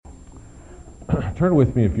Turn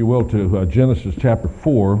with me, if you will, to Genesis chapter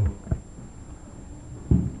 4.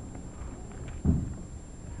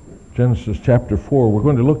 Genesis chapter 4. We're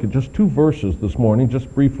going to look at just two verses this morning,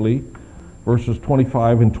 just briefly, verses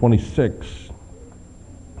 25 and 26.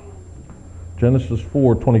 Genesis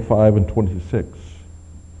 4, 25 and 26.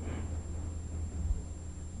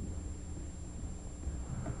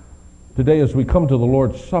 Today, as we come to the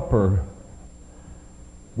Lord's Supper,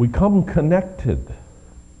 we come connected.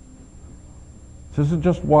 This isn't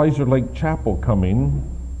just Weiser Lake Chapel coming.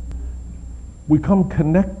 We come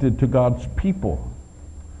connected to God's people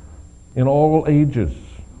in all ages.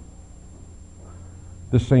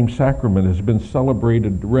 This same sacrament has been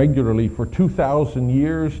celebrated regularly for 2,000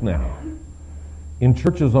 years now in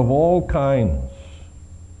churches of all kinds,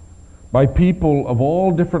 by people of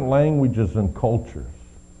all different languages and cultures,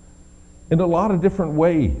 in a lot of different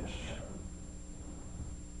ways.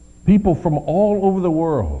 People from all over the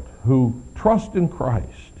world who trust in Christ,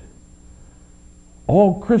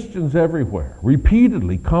 all Christians everywhere,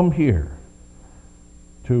 repeatedly come here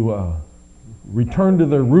to return to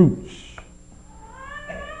their roots.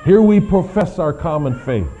 Here we profess our common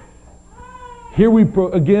faith. Here we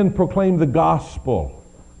again proclaim the gospel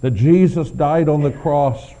that Jesus died on the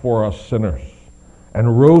cross for us sinners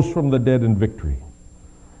and rose from the dead in victory.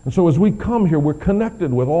 And so as we come here, we're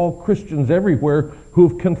connected with all Christians everywhere who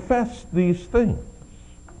have confessed these things.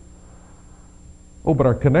 Oh, but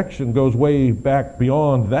our connection goes way back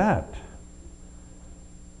beyond that.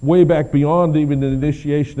 Way back beyond even the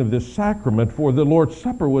initiation of this sacrament, for the Lord's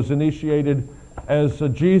Supper was initiated as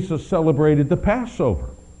Jesus celebrated the Passover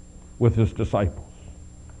with his disciples.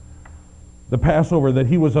 The Passover that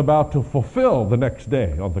he was about to fulfill the next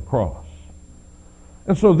day on the cross.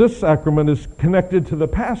 And so this sacrament is connected to the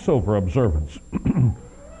Passover observance.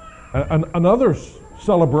 Another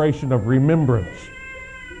celebration of remembrance,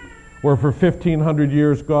 where for 1,500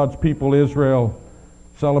 years God's people Israel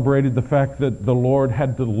celebrated the fact that the Lord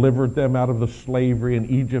had delivered them out of the slavery in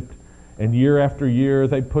Egypt, and year after year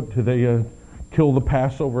they kill the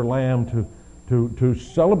Passover lamb to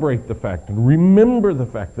celebrate the fact and remember the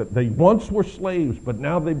fact that they once were slaves, but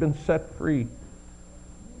now they've been set free.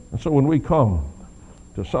 And so when we come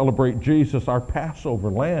to celebrate Jesus, our Passover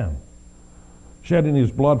lamb, shedding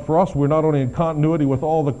his blood for us, we're not only in continuity with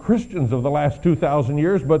all the Christians of the last 2,000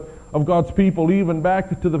 years, but of God's people even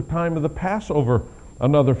back to the time of the Passover,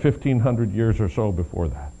 another 1,500 years or so before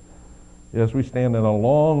that. Yes, we stand in a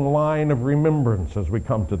long line of remembrance as we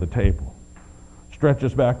come to the table.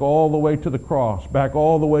 Stretches back all the way to the cross, back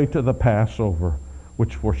all the way to the Passover,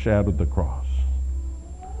 which foreshadowed the cross.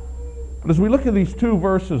 But as we look at these two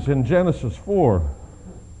verses in Genesis 4,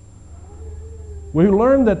 we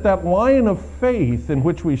learn that that line of faith in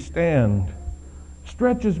which we stand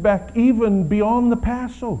stretches back even beyond the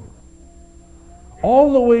Passover,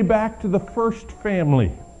 all the way back to the first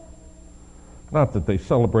family. Not that they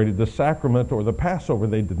celebrated the sacrament or the Passover,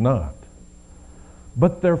 they did not.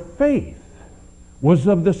 But their faith was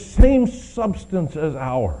of the same substance as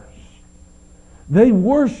ours. They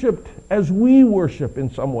worshiped as we worship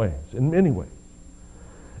in some ways, in many ways.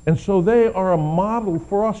 And so they are a model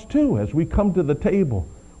for us too. As we come to the table,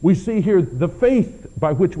 we see here the faith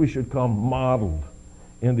by which we should come modeled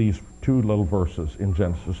in these two little verses in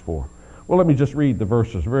Genesis 4. Well, let me just read the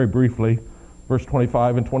verses very briefly. Verse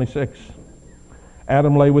 25 and 26.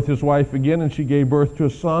 Adam lay with his wife again, and she gave birth to a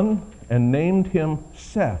son and named him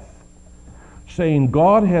Seth, saying,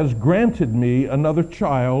 God has granted me another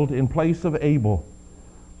child in place of Abel,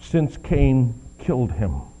 since Cain killed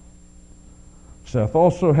him. Seth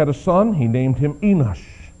also had a son. He named him Enosh.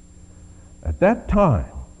 At that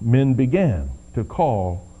time, men began to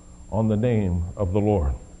call on the name of the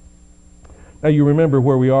Lord. Now you remember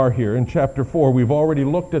where we are here. In chapter 4, we've already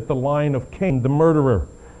looked at the line of Cain, the murderer,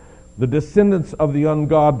 the descendants of the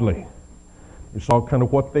ungodly. We saw kind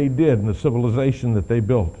of what they did and the civilization that they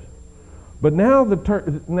built. But now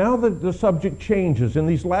the subject changes. In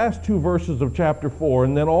these last two verses of chapter 4,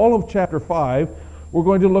 and then all of chapter 5, we're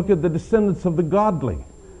going to look at the descendants of the godly.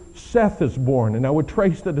 Seth is born, and now we'll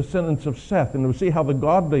trace the descendants of Seth, and we'll see how the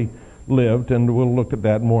godly lived, and we'll look at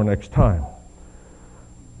that more next time.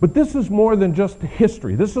 But this is more than just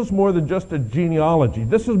history. This is more than just a genealogy.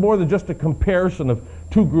 This is more than just a comparison of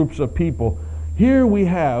two groups of people. Here we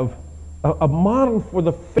have a model for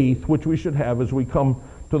the faith which we should have as we come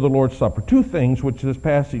to the Lord's Supper. Two things which this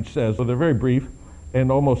passage says, so they're very brief and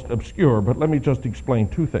almost obscure, but let me just explain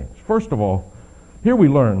two things. First of all, here we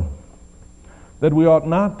learn that we ought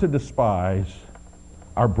not to despise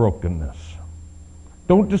our brokenness.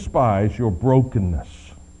 Don't despise your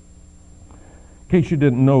brokenness. In case you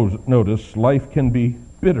didn't notice, life can be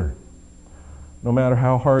bitter. No matter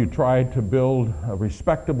how hard you try to build a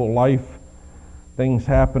respectable life, things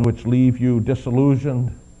happen which leave you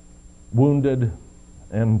disillusioned, wounded,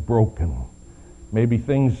 and broken. Maybe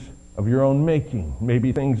things of your own making,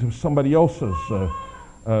 maybe things of somebody else's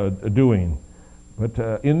doing.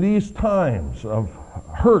 But in these times of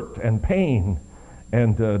hurt and pain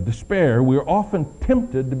and despair, we are often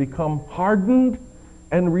tempted to become hardened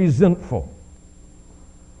and resentful.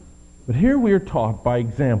 But here we are taught by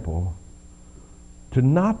example to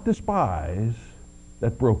not despise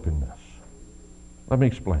that brokenness. Let me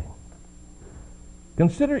explain.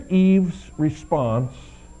 Consider Eve's response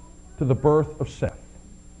to the birth of Seth.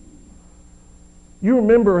 You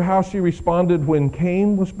remember how she responded when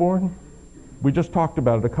Cain was born? We just talked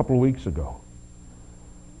about it a couple of weeks ago.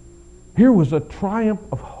 Here was a triumph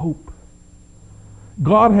of hope.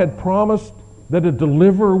 God had promised that a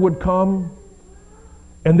deliverer would come,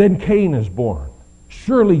 and then Cain is born.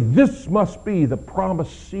 Surely this must be the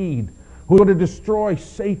promised seed who would destroy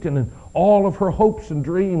Satan, and all of her hopes and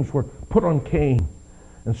dreams were put on Cain.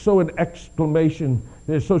 And so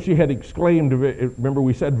so she had exclaimed, remember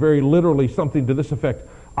we said very literally something to this effect,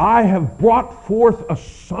 I have brought forth a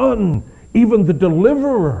son, even the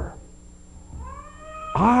deliverer.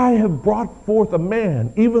 I have brought forth a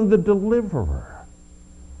man, even the deliverer.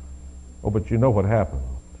 Oh, but you know what happened.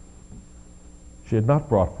 She had not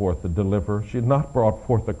brought forth the deliverer. She had not brought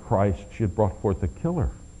forth the Christ. She had brought forth the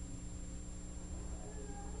killer.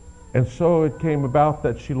 And so it came about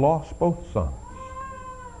that she lost both sons.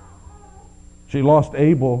 She lost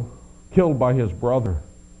Abel, killed by his brother,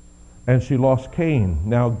 and she lost Cain,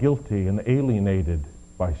 now guilty and alienated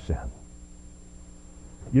by sin.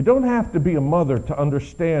 You don't have to be a mother to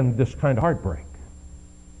understand this kind of heartbreak.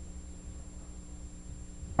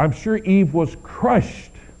 I'm sure Eve was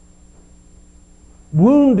crushed,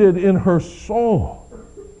 wounded in her soul,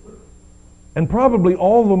 and probably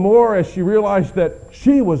all the more as she realized that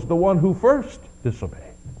she was the one who first disobeyed.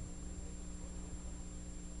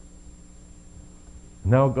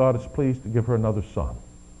 Now God is pleased to give her another son.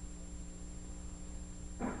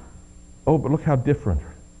 Oh, but look how different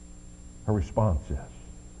her response is.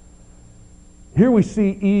 Here we see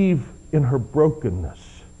Eve in her brokenness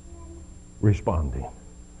responding.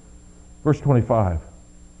 Verse 25,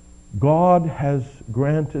 God has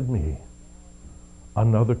granted me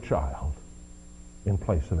another child in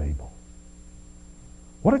place of Abel.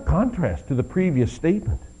 What a contrast to the previous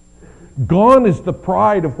statement. Gone is the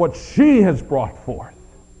pride of what she has brought forth.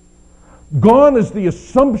 Gone is the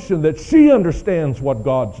assumption that she understands what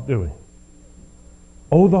God's doing.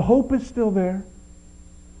 Oh, the hope is still there,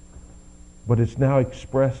 but it's now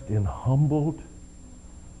expressed in humbled,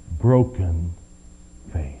 broken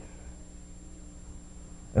faith.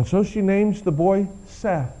 And so she names the boy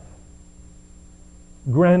Seth.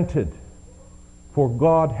 Granted, for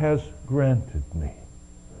God has granted me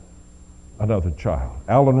another child.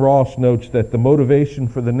 Alan Ross notes that the motivation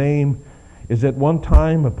for the name is at one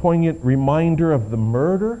time a poignant reminder of the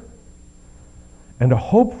murder and a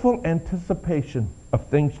hopeful anticipation of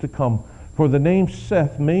things to come. For the name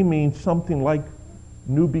Seth may mean something like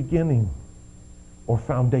new beginning or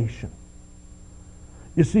foundation.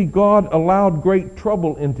 You see, God allowed great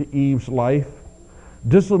trouble into Eve's life,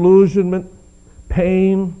 disillusionment,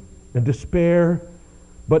 pain, and despair.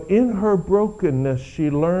 But in her brokenness, she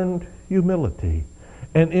learned humility.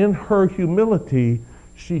 And in her humility,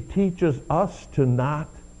 she teaches us to not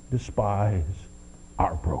despise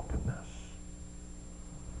our brokenness.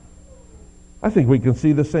 I think we can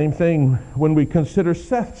see the same thing when we consider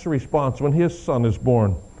Seth's response when his son is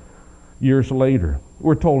born years later.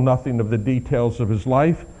 We're told nothing of the details of his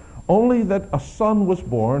life, only that a son was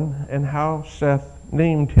born and how Seth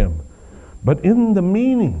named him. But in the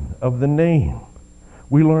meaning of the name,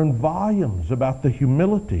 we learn volumes about the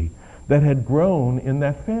humility that had grown in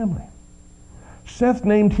that family. Seth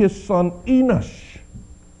named his son Enosh,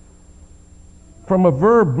 from a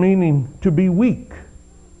verb meaning to be weak,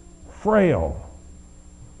 frail,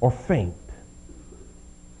 or faint.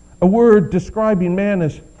 A word describing man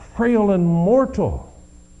as frail and mortal.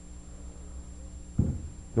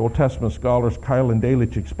 The Old Testament scholars Kyle and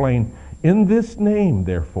Delitzsch explain, in this name,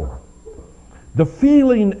 therefore, the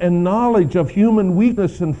feeling and knowledge of human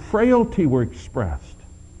weakness and frailty were expressed.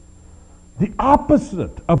 The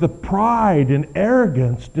opposite of the pride and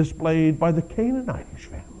arrogance displayed by the Canaanitish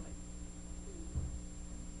family.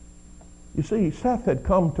 You see, Seth had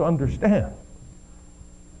come to understand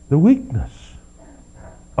the weakness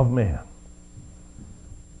of man.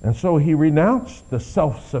 And so he renounced the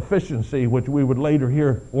self-sufficiency which we would later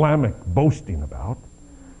hear Lamech boasting about.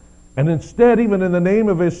 And instead, even in the name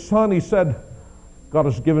of his son, he said, God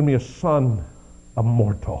has given me a son a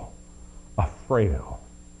mortal, a frail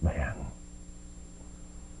man.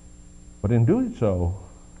 But in doing so,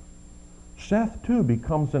 Seth too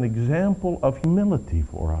becomes an example of humility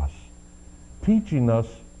for us, teaching us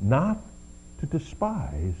not to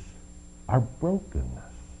despise our brokenness.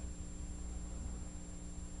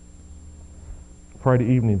 Friday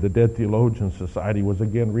evening, the Dead Theologians Society was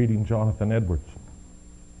again reading Jonathan Edwards.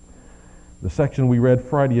 The section we read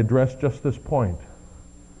Friday addressed just this point: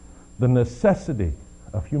 the necessity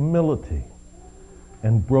of humility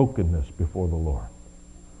and brokenness before the Lord.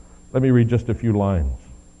 Let me read just a few lines.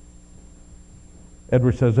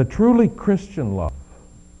 Edwards says, a truly Christian love,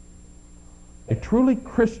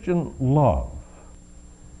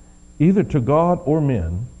 either to God or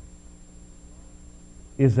men,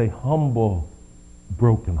 is a humble,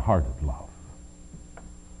 broken-hearted love.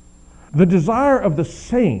 The desire of the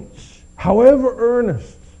saints, however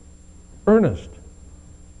earnest,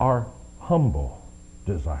 are humble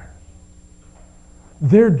desires.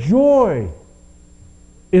 Their joy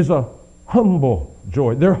is a humble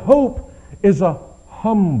joy. Their hope is a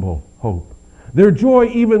humble hope. Their joy,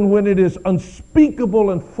 even when it is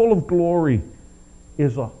unspeakable and full of glory,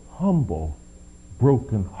 is a humble,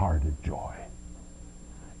 broken-hearted joy,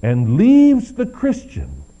 and leaves the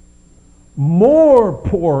Christian more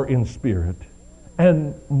poor in spirit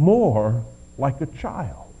and more like a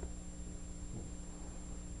child.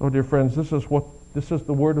 Oh, dear friends, this is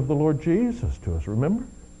the word of the Lord Jesus to us, remember?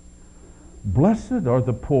 Blessed are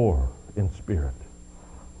the poor in spirit.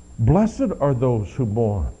 Blessed are those who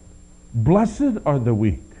mourn. Blessed are the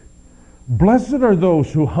weak. Blessed are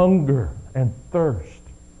those who hunger and thirst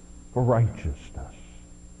for righteousness.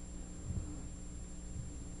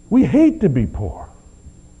 We hate to be poor.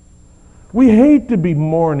 We hate to be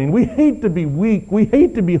mourning. We hate to be weak. We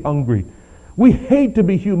hate to be hungry. We hate to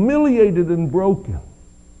be humiliated and broken.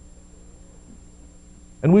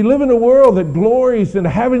 And we live in a world that glories in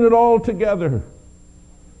having it all together.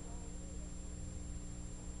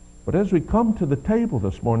 But as we come to the table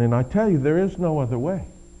this morning, I tell you, there is no other way.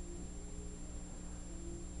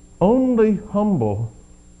 Only humble,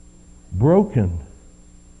 broken,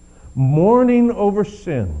 mourning over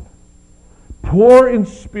sin, poor in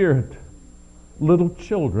spirit, little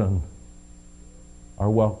children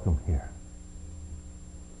are welcome here.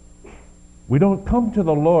 We don't come to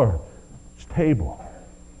the Lord's table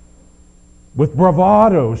with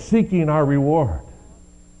bravado seeking our reward.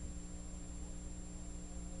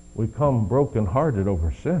 We come broken-hearted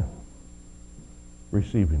over sin,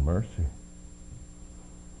 receiving mercy.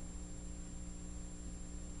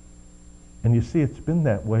 And you see, it's been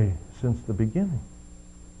that way since the beginning.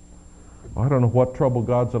 I don't know what trouble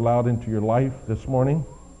God's allowed into your life this morning.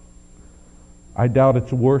 I doubt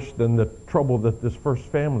it's worse than the trouble that this first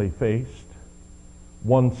family faced.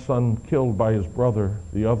 One son killed by his brother,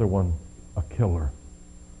 the other one a killer.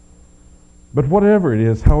 But whatever it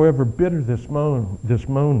is, however bitter this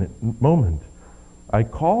moment, I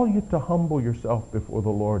call you to humble yourself before the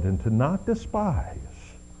Lord and to not despise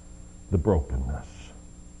the brokenness.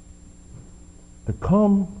 To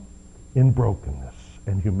come in brokenness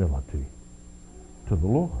and humility to the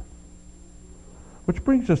Lord. Which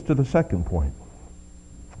brings us to the second point,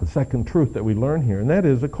 the second truth that we learn here, and that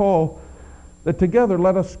is a call that together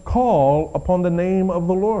let us call upon the name of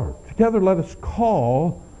the Lord. Together let us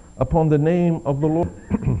call upon the name of the Lord.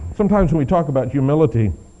 Sometimes when we talk about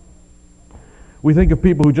humility, we think of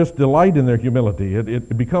people who just delight in their humility.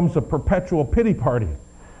 It becomes a perpetual pity party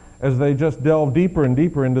as they just delve deeper and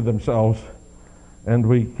deeper into themselves, and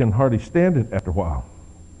we can hardly stand it after a while.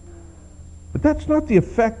 But that's not the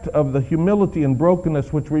effect of the humility and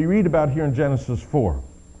brokenness which we read about here in Genesis 4.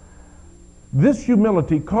 This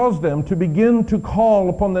humility caused them to begin to call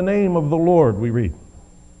upon the name of the Lord, we read.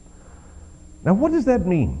 Now, what does that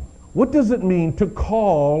mean? What does it mean to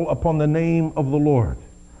call upon the name of the Lord?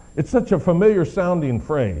 It's such a familiar sounding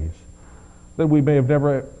phrase that we may have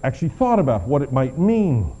never actually thought about what it might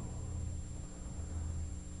mean.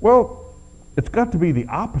 Well, it's got to be the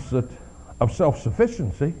opposite of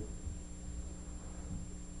self-sufficiency.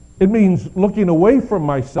 It means looking away from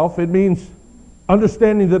myself. It means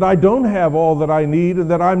understanding that I don't have all that I need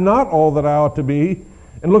and that I'm not all that I ought to be,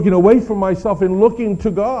 and looking away from myself and looking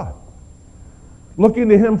to God. Looking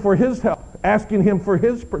to Him for His help, asking Him for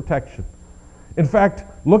His protection. In fact,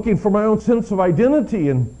 looking for my own sense of identity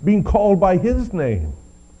and being called by His name.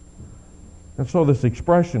 And so this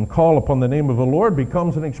expression, call upon the name of the Lord,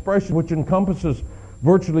 becomes an expression which encompasses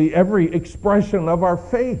virtually every expression of our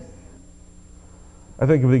faith. I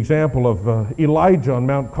think of the example of Elijah on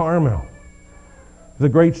Mount Carmel. The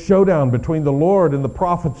great showdown between the Lord and the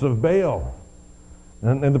prophets of Baal.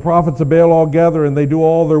 And the prophets of Baal all gather, and they do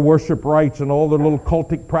all their worship rites and all their little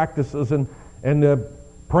cultic practices, and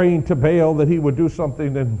praying to Baal that he would do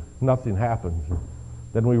something, and nothing happens.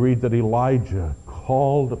 Then we read that Elijah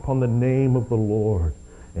called upon the name of the Lord,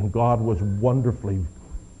 and God was wonderfully,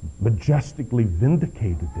 majestically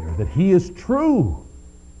vindicated there, that he is true.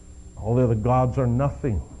 All the other gods are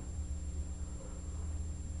nothing.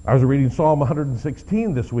 I was reading Psalm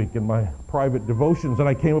 116 this week in my private devotions, and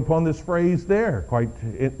I came upon this phrase there, quite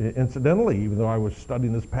incidentally, even though I was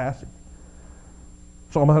studying this passage.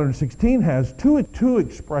 Psalm 116 has two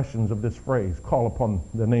expressions of this phrase, call upon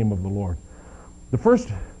the name of the Lord. The first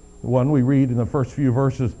one we read in the first few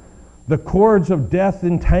verses, the cords of death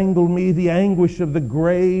entangled me, the anguish of the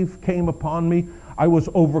grave came upon me. I was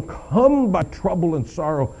overcome by trouble and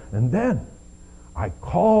sorrow. And then I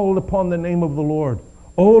called upon the name of the Lord.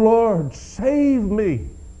 O Lord, save me.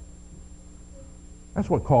 That's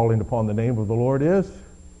what calling upon the name of the Lord is.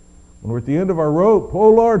 When we're at the end of our rope, O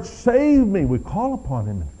Lord, save me. We call upon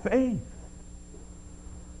him in faith.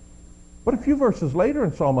 But a few verses later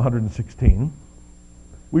in Psalm 116,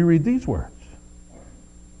 we read these words.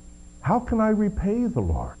 How can I repay the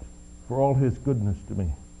Lord for all his goodness to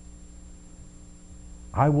me?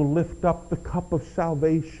 I will lift up the cup of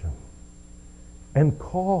salvation and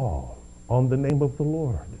call on the name of the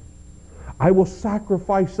Lord. I will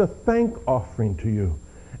sacrifice a thank offering to you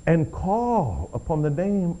and call upon the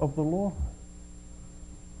name of the Lord.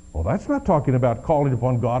 Well, that's not talking about calling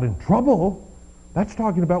upon God in trouble. That's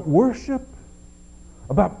talking about worship,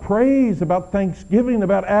 about praise, about thanksgiving,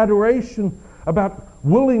 about adoration, about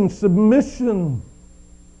willing submission,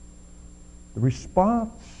 the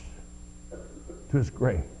response to his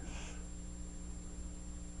grace.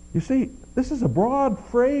 You see, this is a broad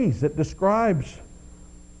phrase that describes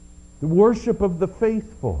the worship of the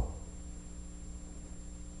faithful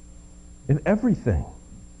in everything,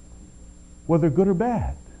 whether good or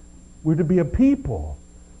bad. We're to be a people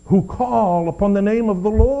who call upon the name of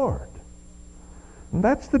the Lord. And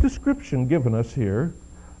that's the description given us here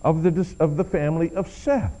of the family of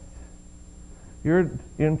Seth. Here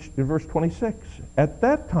in verse 26, at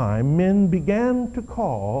that time men began to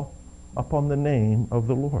call upon the name of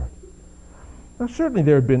the Lord. Now certainly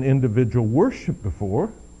there had been individual worship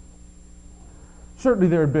before. Certainly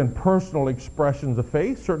there had been personal expressions of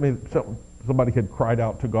faith. Certainly somebody had cried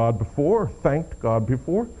out to God before, thanked God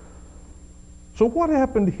before. So what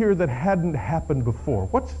happened here that hadn't happened before?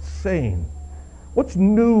 What's it saying? What's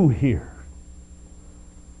new here?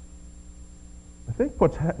 I think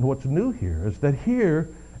what's new here is that here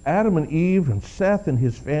Adam and Eve and Seth and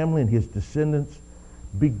his family and his descendants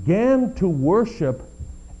began to worship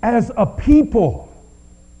as a people.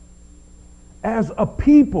 As a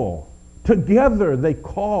people. Together they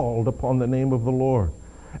called upon the name of the Lord.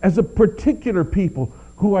 As a particular people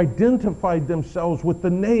who identified themselves with the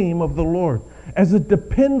name of the Lord. As a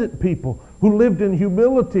dependent people who lived in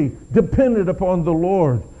humility, dependent upon the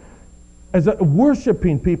Lord. As a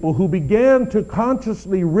worshiping people who began to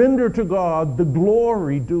consciously render to God the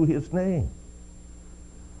glory due his name.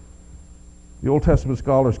 The Old Testament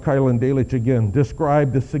scholars, Keil and Delitzsch again,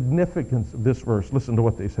 describe the significance of this verse. Listen to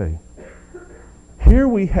what they say. Here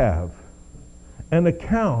we have an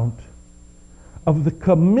account of the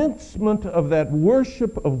commencement of that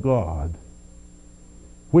worship of God,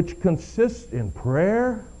 which consists in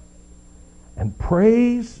prayer and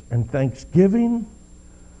praise and thanksgiving,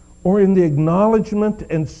 or in the acknowledgement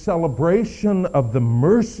and celebration of the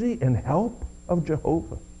mercy and help of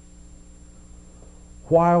Jehovah.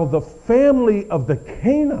 While the family of the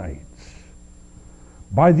Canaanites,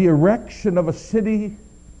 by the erection of a city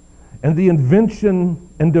and the invention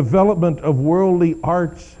and development of worldly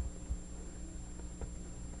arts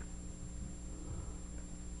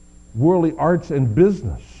and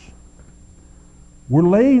business, were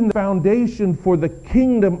laying the foundation for the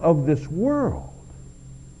kingdom of this world.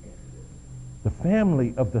 The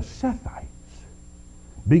family of the Sethites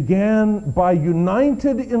began by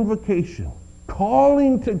united invocation,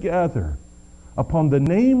 calling together upon the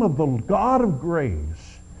name of the God of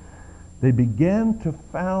grace. They began to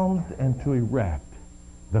found and to erect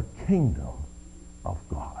the kingdom of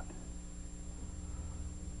God.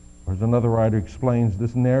 Or as another writer explains,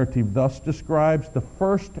 this narrative thus describes the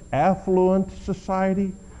first affluent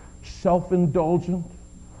society, self-indulgent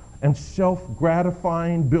and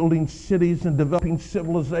self-gratifying, building cities and developing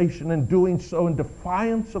civilization, and doing so in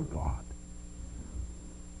defiance of God.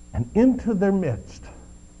 And into their midst,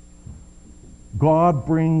 God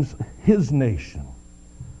brings his nation,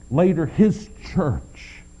 later his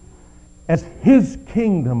church, as his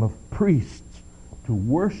kingdom of priests to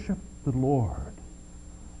worship the Lord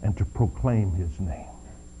and to proclaim his name.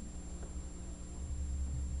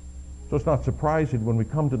 So it's not surprising when we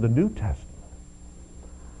come to the New Testament.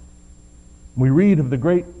 We read of the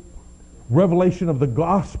great revelation of the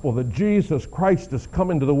gospel that Jesus Christ has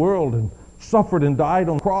come into the world and suffered and died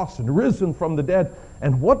on the cross and risen from the dead.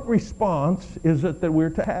 And what response is it that we're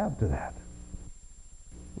to have to that?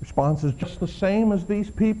 Response is just the same as these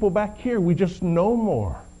people back here. We just know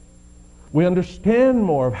more. We understand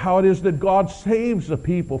more of how it is that God saves the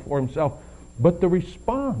people for himself. But the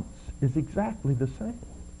response is exactly the same.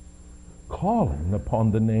 Calling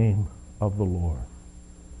upon the name of the Lord.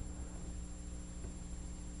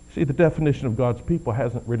 See, the definition of God's people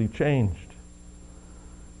hasn't really changed.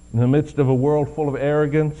 In the midst of a world full of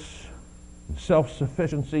arrogance, and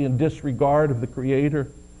self-sufficiency, and disregard of the Creator,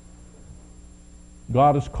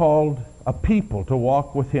 God has called a people to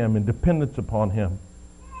walk with him in dependence upon him,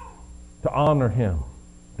 to honor him,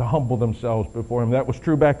 to humble themselves before him. That was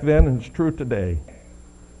true back then, and it's true today,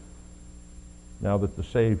 now that the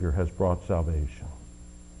Savior has brought salvation.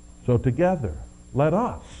 So together, let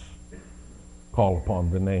us call upon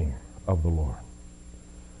the name of the Lord.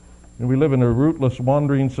 And we live in a rootless,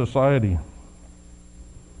 wandering society.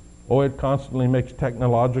 Oh, it constantly makes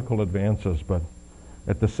technological advances, but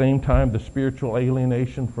at the same time, the spiritual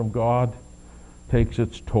alienation from God takes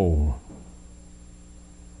its toll.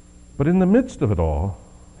 But in the midst of it all,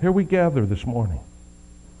 here we gather this morning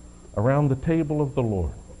around the table of the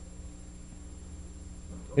Lord.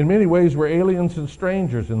 In many ways, we're aliens and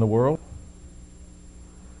strangers in the world.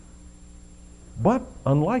 But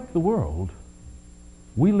unlike the world,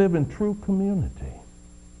 we live in true community.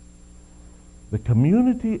 The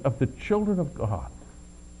community of the children of God,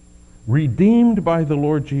 redeemed by the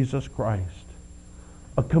Lord Jesus Christ.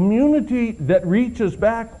 A community that reaches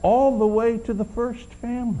back all the way to the first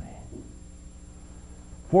family.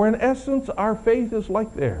 For in essence, our faith is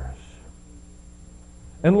like theirs.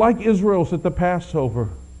 And like Israel's at the Passover.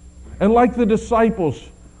 And like the disciples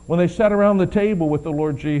when they sat around the table with the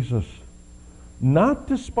Lord Jesus. Not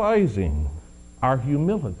despising our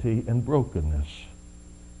humility and brokenness,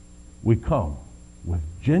 we come with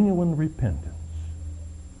genuine repentance.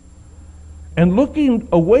 And looking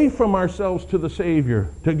away from ourselves to the Savior,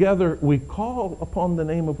 together we call upon the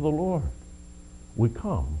name of the Lord. We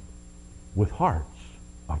come with hearts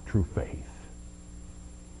of true faith.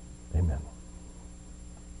 Amen.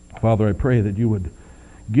 Father, I pray that you would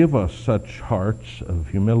give us such hearts of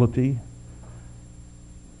humility,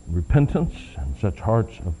 repentance, and such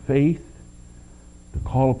hearts of faith to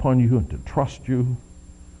call upon you and to trust you,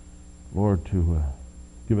 Lord, to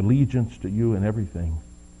give allegiance to you in everything.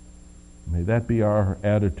 May that be our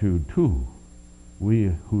attitude too.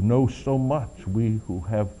 We who know so much, we who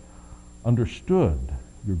have understood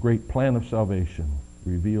your great plan of salvation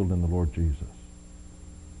revealed in the Lord Jesus.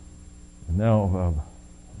 And now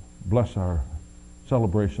bless our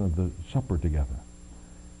celebration of the supper together.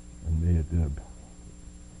 And may it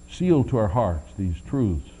seal to our hearts these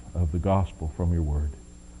truths of the gospel from your word.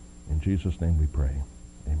 In Jesus' name we pray.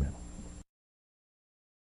 Amen.